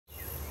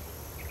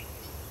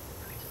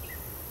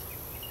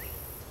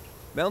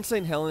Mount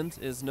St. Helens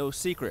is no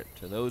secret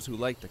to those who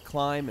like to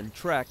climb and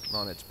trek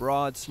on its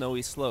broad,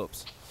 snowy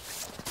slopes.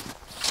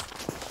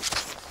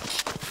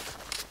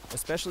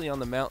 Especially on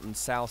the mountain's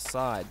south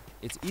side,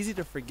 it's easy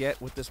to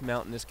forget what this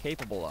mountain is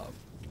capable of,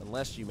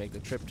 unless you make the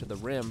trip to the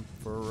rim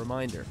for a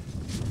reminder.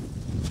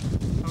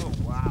 Oh,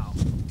 wow.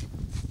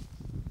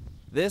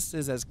 This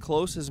is as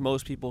close as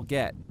most people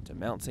get to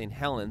Mount St.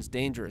 Helens'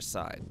 dangerous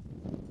side,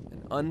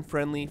 an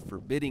unfriendly,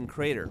 forbidding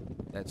crater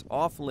that's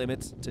off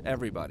limits to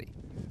everybody.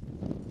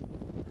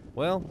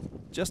 Well,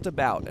 just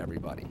about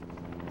everybody.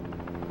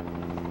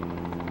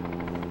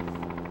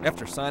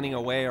 After signing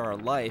away our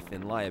life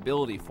in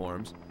liability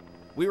forms,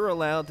 we were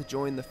allowed to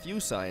join the few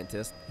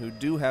scientists who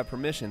do have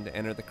permission to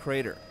enter the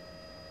crater.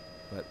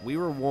 But we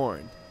were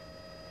warned.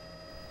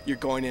 You're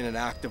going in an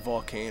active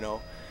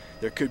volcano.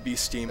 There could be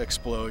steam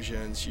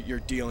explosions. You're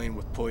dealing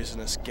with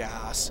poisonous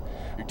gas.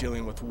 You're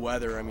dealing with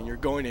weather. I mean, you're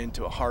going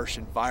into a harsh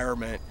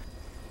environment.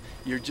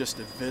 You're just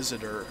a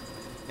visitor,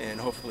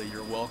 and hopefully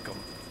you're welcome.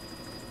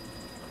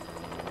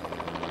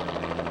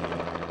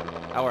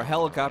 Our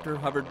helicopter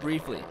hovered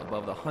briefly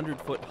above the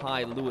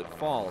 100-foot-high Lewitt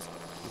Falls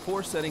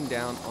before setting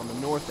down on the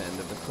north end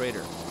of the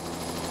crater.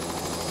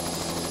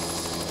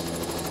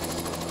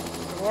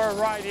 We're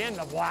right in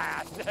the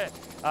blast.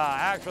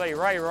 Actually,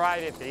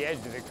 right at the edge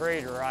of the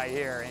crater right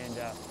here. And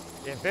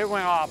if it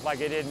went off like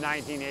it did in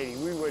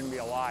 1980, we wouldn't be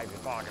alive to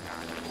talk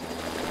about it.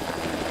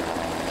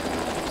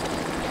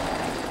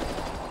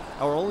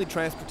 Our only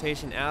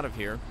transportation out of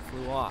here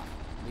flew off,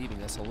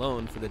 leaving us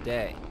alone for the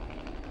day.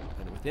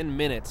 And within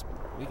minutes,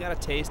 we got a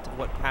taste of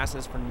what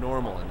passes for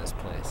normal in this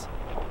place.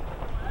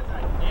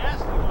 That's a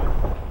nasty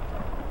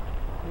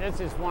one.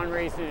 This is one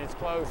reason it's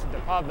closed to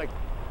the public.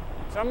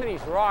 Some of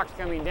these rocks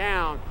coming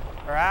down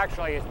are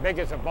actually as big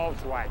as a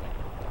Volkswagen.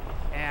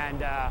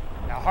 And a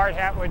hard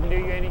hat wouldn't do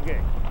you any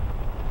good.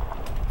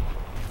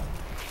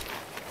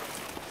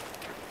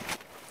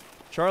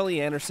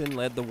 Charlie Anderson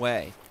led the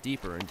way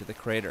deeper into the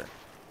crater.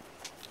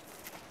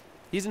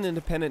 He's an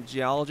independent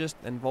geologist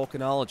and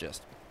volcanologist.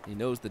 He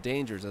knows the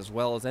dangers as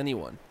well as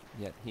anyone,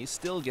 yet he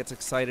still gets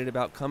excited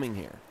about coming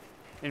here.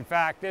 In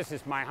fact, this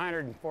is my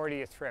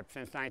 140th trip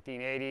since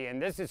 1980,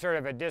 and this is sort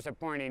of a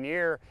disappointing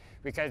year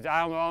because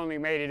I only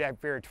made it up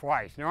here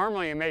twice.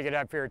 Normally you make it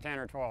up here 10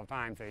 or 12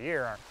 times a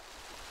year.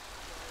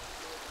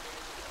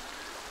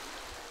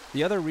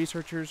 The other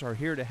researchers are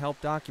here to help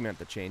document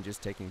the changes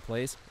taking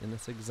place in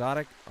this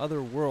exotic,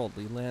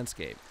 otherworldly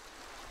landscape.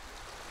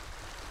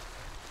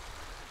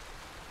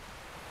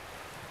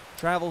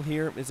 Travel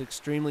here is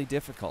extremely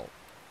difficult.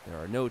 There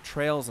are no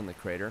trails in the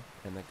crater,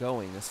 and the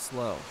going is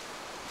slow.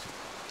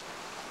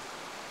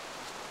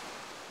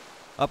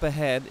 Up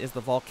ahead is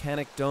the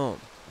volcanic dome,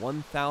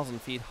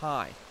 1,000 feet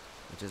high,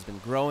 which has been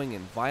growing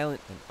in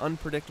violent and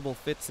unpredictable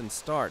fits and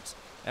starts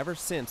ever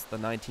since the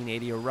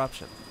 1980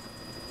 eruption.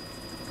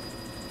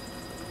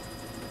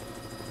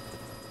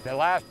 The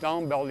last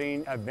dome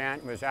building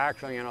event was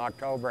actually in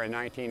October of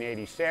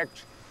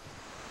 1986.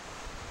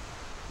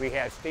 We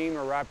had steam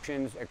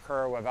eruptions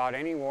occur without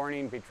any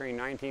warning between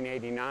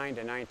 1989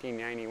 to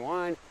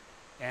 1991,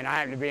 and I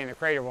happened to be in the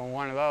crater when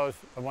one of those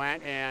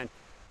went, and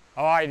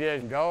all I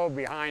did is go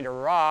behind a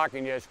rock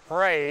and just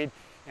prayed,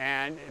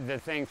 and the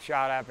thing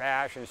shot up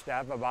ash and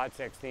stuff about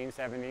 16,000,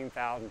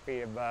 17,000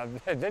 feet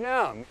above the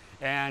dome.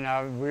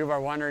 And we were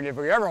wondering if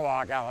we ever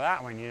walk out of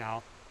that one, you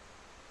know.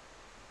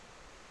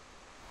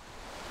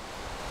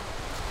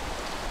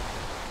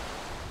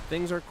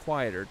 Things are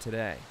quieter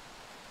today.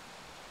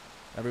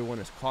 Everyone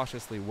is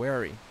cautiously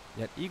wary,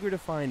 yet eager to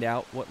find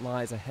out what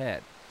lies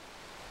ahead.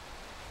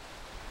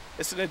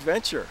 It's an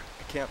adventure.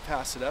 I can't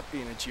pass it up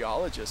being a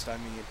geologist. I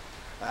mean,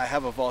 I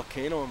have a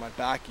volcano in my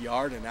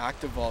backyard, an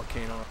active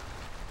volcano.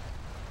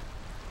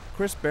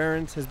 Chris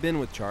Behrens has been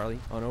with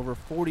Charlie on over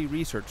 40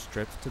 research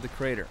trips to the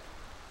crater.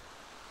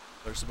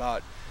 There's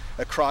about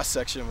a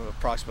cross-section of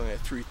approximately a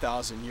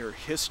 3,000-year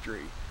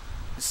history.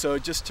 So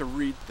just to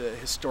read the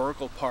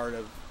historical part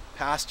of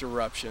past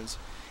eruptions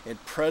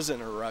and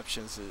present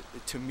eruptions,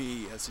 to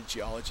me as a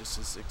geologist,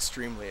 is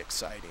extremely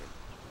exciting.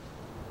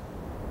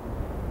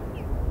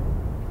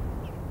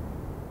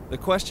 The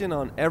question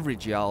on every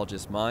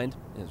geologist's mind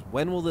is,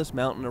 when will this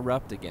mountain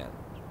erupt again?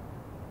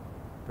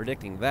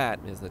 Predicting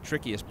that is the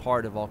trickiest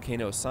part of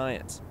volcano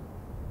science.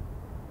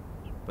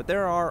 But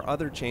there are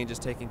other changes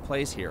taking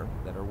place here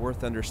that are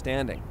worth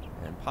understanding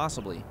and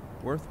possibly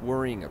worth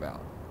worrying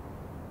about.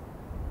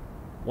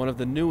 One of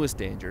the newest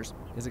dangers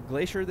is a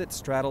glacier that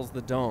straddles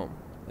the dome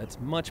that's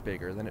much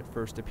bigger than it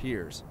first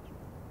appears.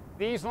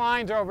 These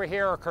lines over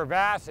here are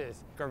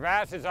crevasses.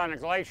 Crevasses on a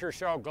glacier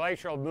show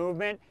glacial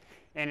movement,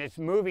 and it's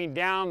moving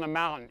down the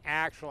mountain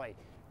actually.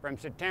 From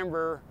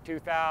September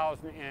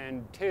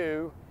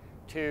 2002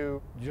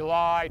 to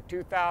July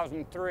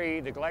 2003,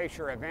 the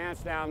glacier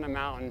advanced down the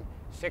mountain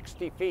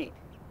 60 feet,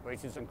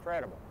 which is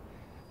incredible.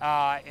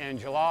 In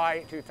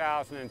July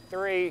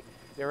 2003,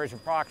 there was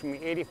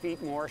approximately 80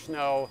 feet more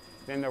snow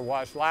than there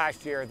was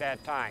last year at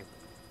that time.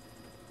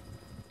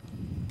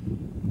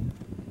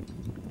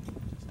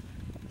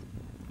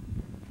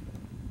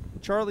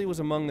 Charlie was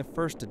among the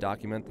first to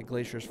document the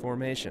glacier's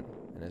formation.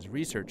 and his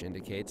research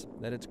indicates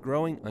that it's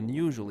growing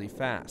unusually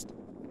fast.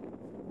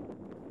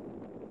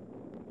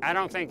 I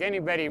don't think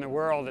anybody in the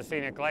world has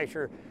seen a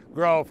glacier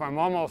grow from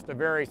almost the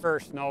very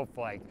first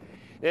snowflake.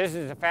 This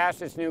is the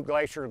fastest new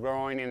glacier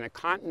growing in the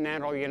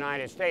continental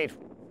United States.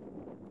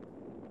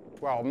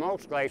 While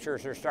most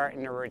glaciers are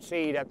starting to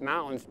recede up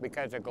mountains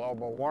because of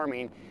global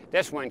warming,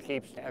 this one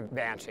keeps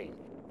advancing.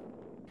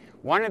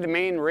 One of the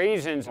main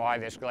reasons why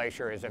this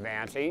glacier is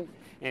advancing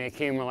and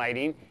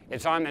accumulating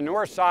is on the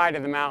north side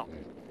of the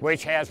mountain,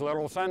 which has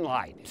little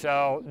sunlight.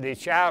 So the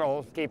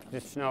shadow keeps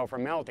the snow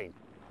from melting.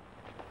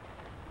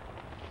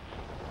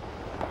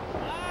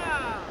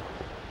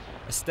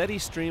 A steady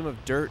stream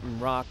of dirt and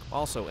rock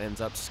also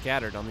ends up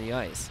scattered on the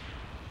ice.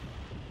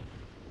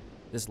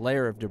 This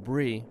layer of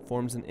debris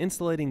forms an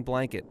insulating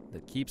blanket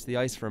that keeps the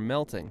ice from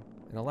melting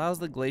and allows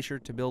the glacier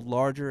to build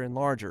larger and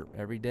larger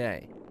every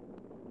day.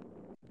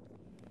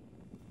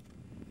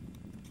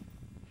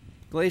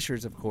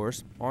 Glaciers, of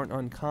course, aren't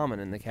uncommon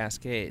in the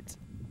Cascades,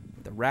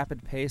 but the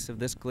rapid pace of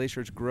this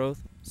glacier's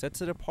growth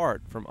sets it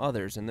apart from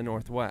others in the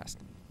Northwest.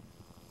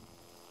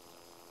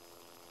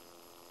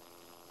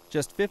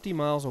 Just 50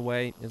 miles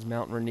away is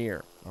Mount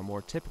Rainier, a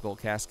more typical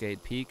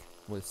Cascade peak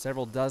with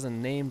several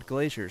dozen named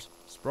glaciers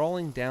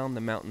sprawling down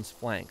the mountain's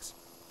flanks.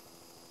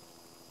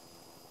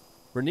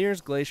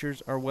 Rainier's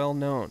glaciers are well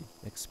known,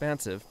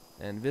 expansive,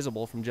 and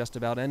visible from just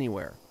about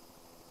anywhere.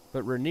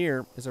 But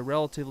Rainier is a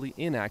relatively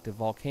inactive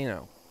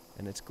volcano,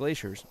 and its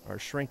glaciers are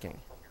shrinking.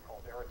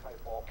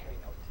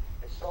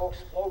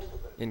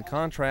 In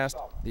contrast,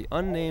 the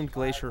unnamed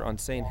glacier on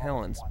St.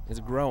 Helens is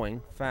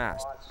growing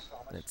fast,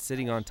 and it's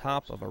sitting on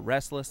top of a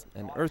restless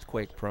and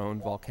earthquake-prone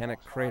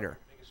volcanic crater.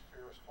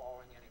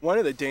 One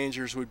of the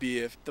dangers would be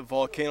if the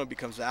volcano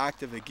becomes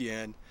active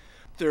again,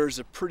 there's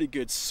a pretty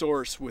good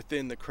source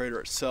within the crater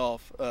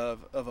itself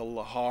of a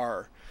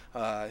lahar,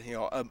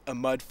 a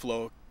mud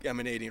flow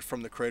emanating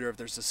from the crater if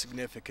there's a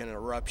significant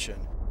eruption.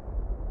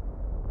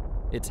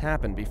 It's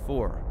happened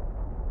before.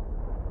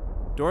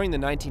 During the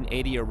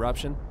 1980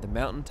 eruption, the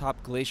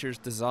mountaintop glaciers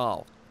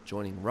dissolved,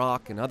 joining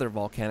rock and other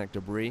volcanic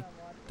debris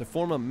to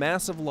form a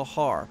massive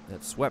lahar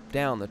that swept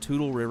down the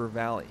Toutle River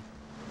Valley.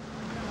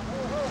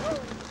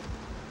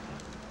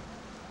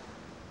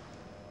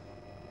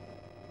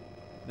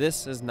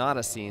 This is not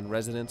a scene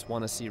residents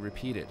want to see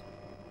repeated.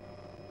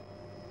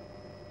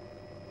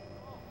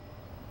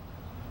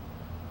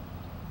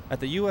 At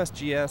the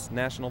USGS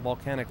National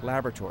Volcanic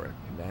Laboratory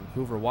in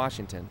Vancouver,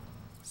 Washington,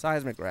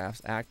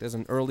 seismographs act as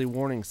an early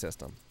warning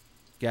system,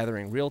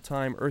 gathering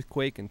real-time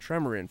earthquake and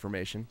tremor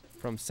information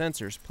from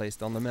sensors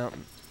placed on the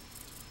mountain.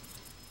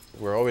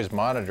 We're always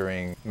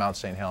monitoring Mount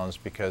St. Helens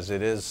because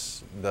it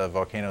is the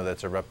volcano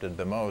that's erupted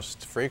the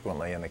most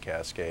frequently in the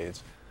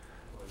Cascades.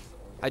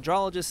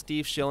 Hydrologist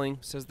Steve Schilling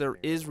says there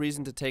is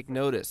reason to take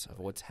notice of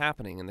what's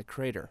happening in the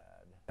crater.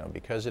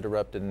 Because it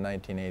erupted in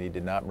 1980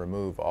 did not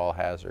remove all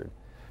hazard.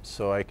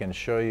 So I can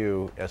show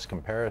you as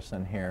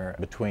comparison here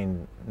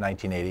between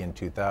 1980 and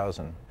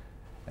 2000.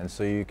 And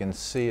so you can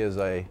see as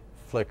I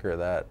flicker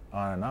that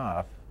on and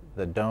off,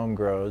 the dome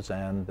grows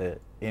and the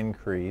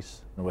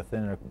increase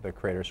within the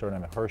crater, sort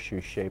of a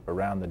horseshoe shape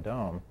around the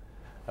dome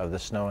of the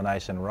snow and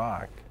ice and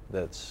rock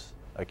that's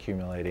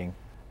accumulating.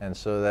 And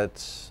so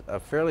that's a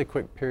fairly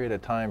quick period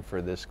of time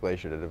for this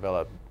glacier to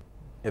develop.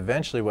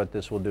 Eventually what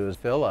this will do is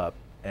fill up,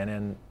 and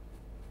in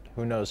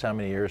who knows how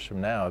many years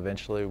from now,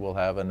 eventually we'll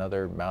have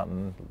another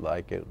mountain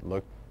like it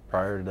looked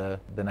prior to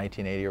the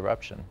 1980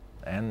 eruption.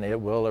 And it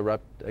will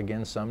erupt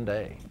again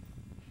someday.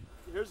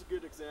 Here's a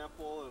good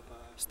example of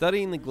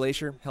Studying the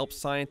glacier helps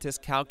scientists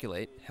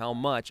calculate how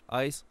much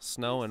ice,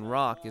 snow, and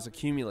rock is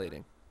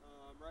accumulating.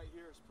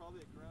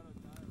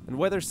 And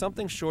whether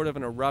something short of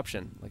an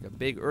eruption, like a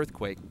big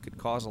earthquake, could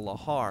cause a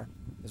lahar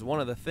is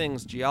one of the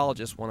things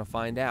geologists want to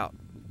find out.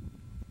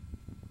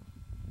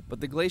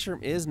 But the glacier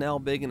is now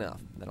big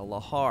enough that a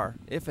lahar,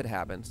 if it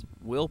happens,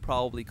 will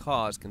probably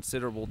cause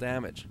considerable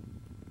damage.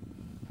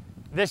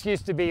 This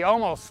used to be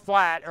almost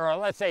flat, or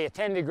let's say a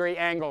 10-degree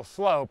angle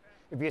slope,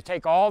 if you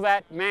take all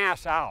that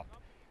mass out,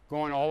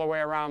 going all the way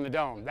around the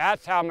dome.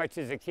 That's how much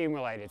is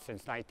accumulated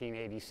since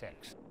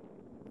 1986.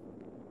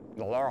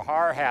 The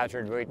lahar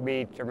hazard would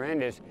be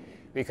tremendous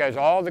because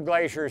all the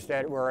glaciers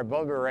that were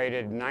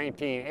obliterated in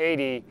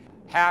 1980,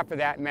 half of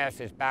that mess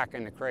is back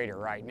in the crater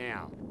right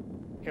now.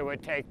 It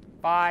would take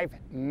 5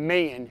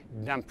 million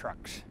dump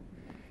trucks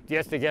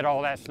just to get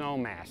all that snow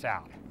mass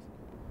out.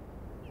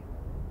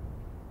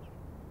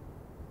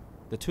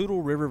 The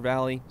Toutle River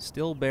Valley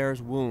still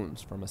bears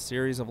wounds from a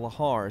series of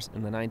lahars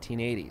in the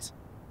 1980s.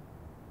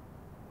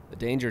 The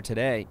danger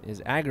today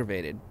is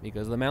aggravated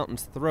because the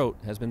mountain's throat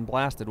has been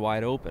blasted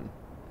wide open,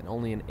 and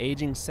only an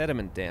aging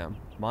sediment dam,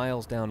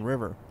 miles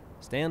downriver,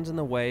 stands in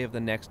the way of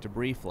the next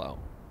debris flow.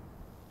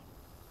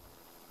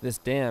 This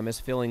dam is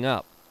filling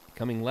up,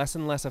 becoming less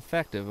and less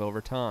effective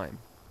over time.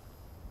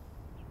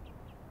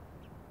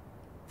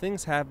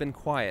 Things have been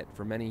quiet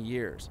for many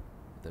years,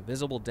 but the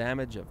visible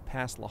damage of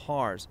past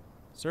lahars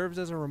serves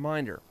as a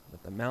reminder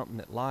that the mountain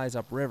that lies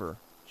upriver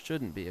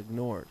shouldn't be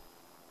ignored.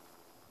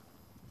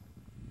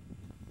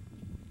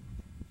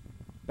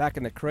 Back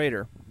in the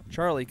crater,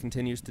 Charlie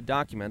continues to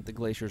document the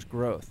glacier's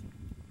growth.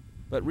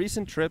 But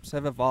recent trips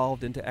have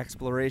evolved into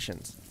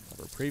explorations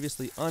of a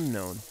previously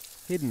unknown,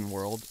 hidden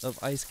world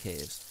of ice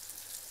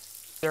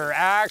caves. There are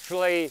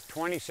actually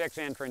 26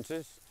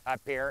 entrances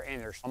up here,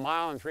 and there's 1.75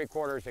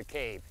 miles of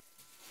cave.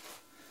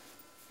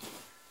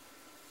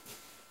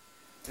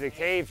 The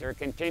caves are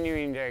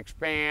continuing to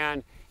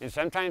expand, and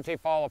sometimes they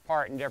fall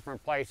apart in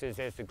different places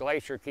as the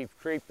glacier keeps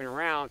creeping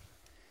around.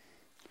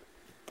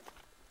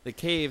 The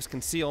caves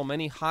conceal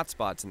many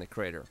hotspots in the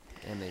crater,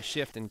 and they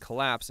shift and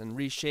collapse and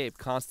reshape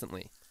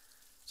constantly.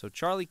 So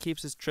Charlie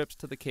keeps his trips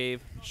to the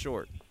cave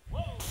short.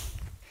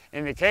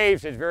 In the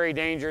caves, it's very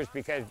dangerous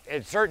because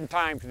at certain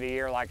times of the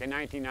year, like in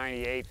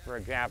 1998, for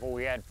example,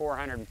 we had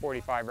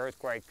 445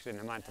 earthquakes in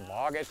the month of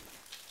August.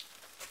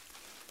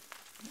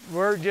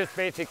 We're just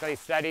basically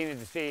studying it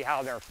to see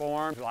how they're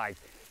formed, like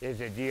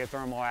is it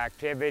geothermal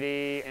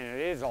activity, and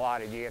it is a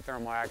lot of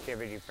geothermal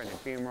activity from the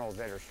fumaroles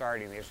that are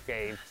starting this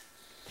cave.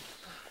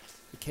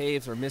 The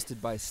caves are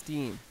misted by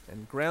steam,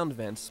 and ground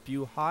vents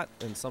spew hot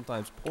and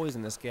sometimes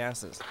poisonous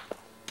gases.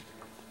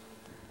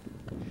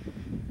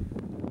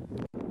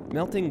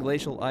 Melting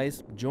glacial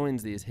ice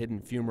joins these hidden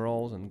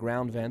fumaroles and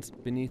ground vents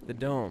beneath the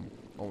dome,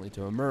 only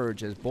to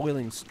emerge as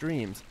boiling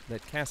streams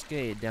that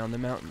cascade down the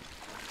mountain.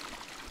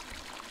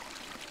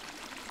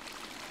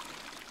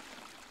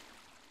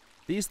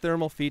 These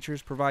thermal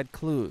features provide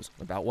clues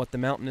about what the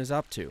mountain is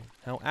up to,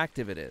 how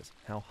active it is,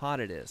 how hot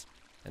it is,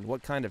 and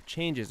what kind of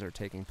changes are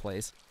taking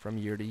place from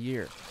year to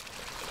year.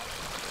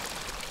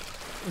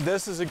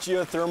 This is a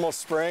geothermal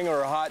spring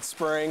or a hot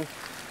spring.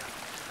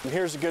 And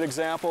here's a good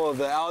example of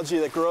the algae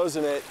that grows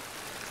in it.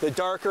 The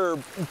darker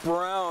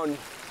brown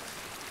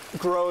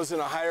grows in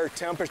a higher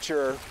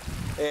temperature,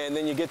 and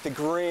then you get the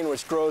green,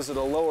 which grows at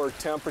a lower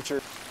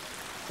temperature.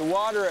 The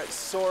water at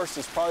source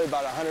is probably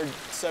about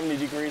 170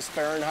 degrees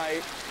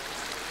Fahrenheit.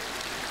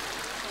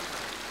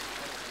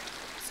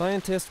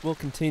 Scientists will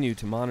continue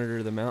to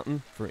monitor the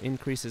mountain for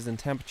increases in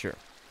temperature,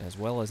 as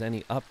well as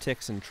any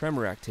upticks in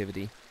tremor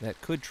activity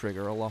that could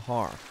trigger a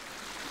lahar.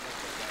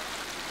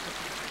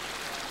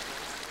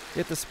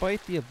 Yet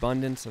despite the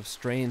abundance of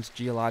strange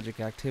geologic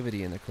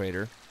activity in the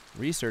crater,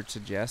 research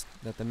suggests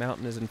that the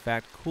mountain is in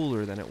fact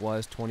cooler than it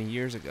was 20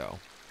 years ago,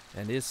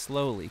 and is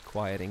slowly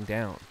quieting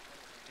down.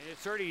 And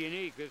it's sort of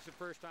unique. It's the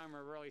first time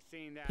we're really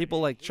seeing that.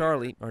 People like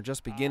Charlie are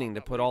just beginning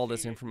to put all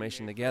this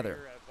information together.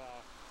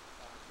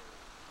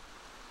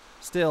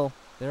 Still,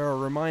 there are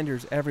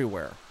reminders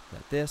everywhere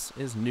that this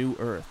is New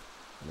Earth,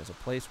 and is a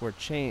place where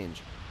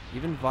change,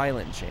 even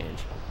violent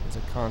change, is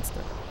a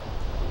constant.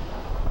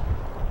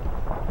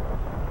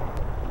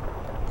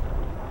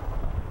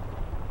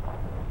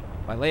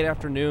 By late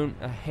afternoon,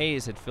 a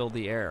haze had filled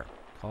the air,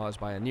 caused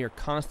by a near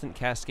constant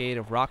cascade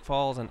of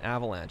rockfalls and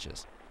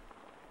avalanches.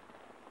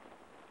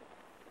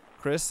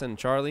 Chris and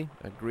Charlie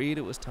agreed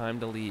it was time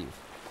to leave.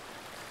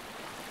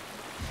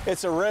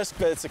 It's a risk,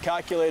 but it's a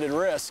calculated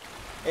risk.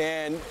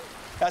 And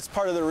that's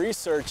part of the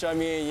research. I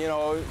mean, you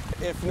know,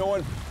 if no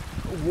one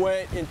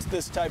went into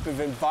this type of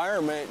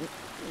environment,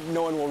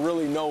 no one will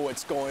really know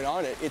what's going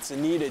on. It's a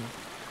needed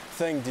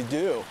thing to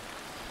do.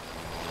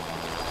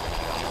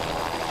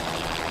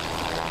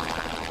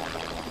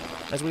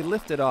 As we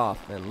lifted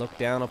off and looked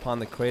down upon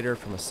the crater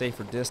from a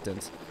safer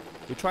distance,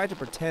 we tried to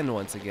pretend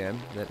once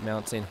again that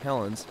Mount St.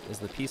 Helens is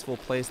the peaceful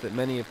place that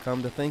many have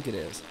come to think it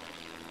is.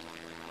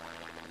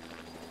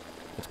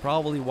 It's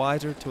probably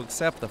wiser to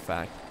accept the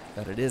fact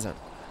that it isn't.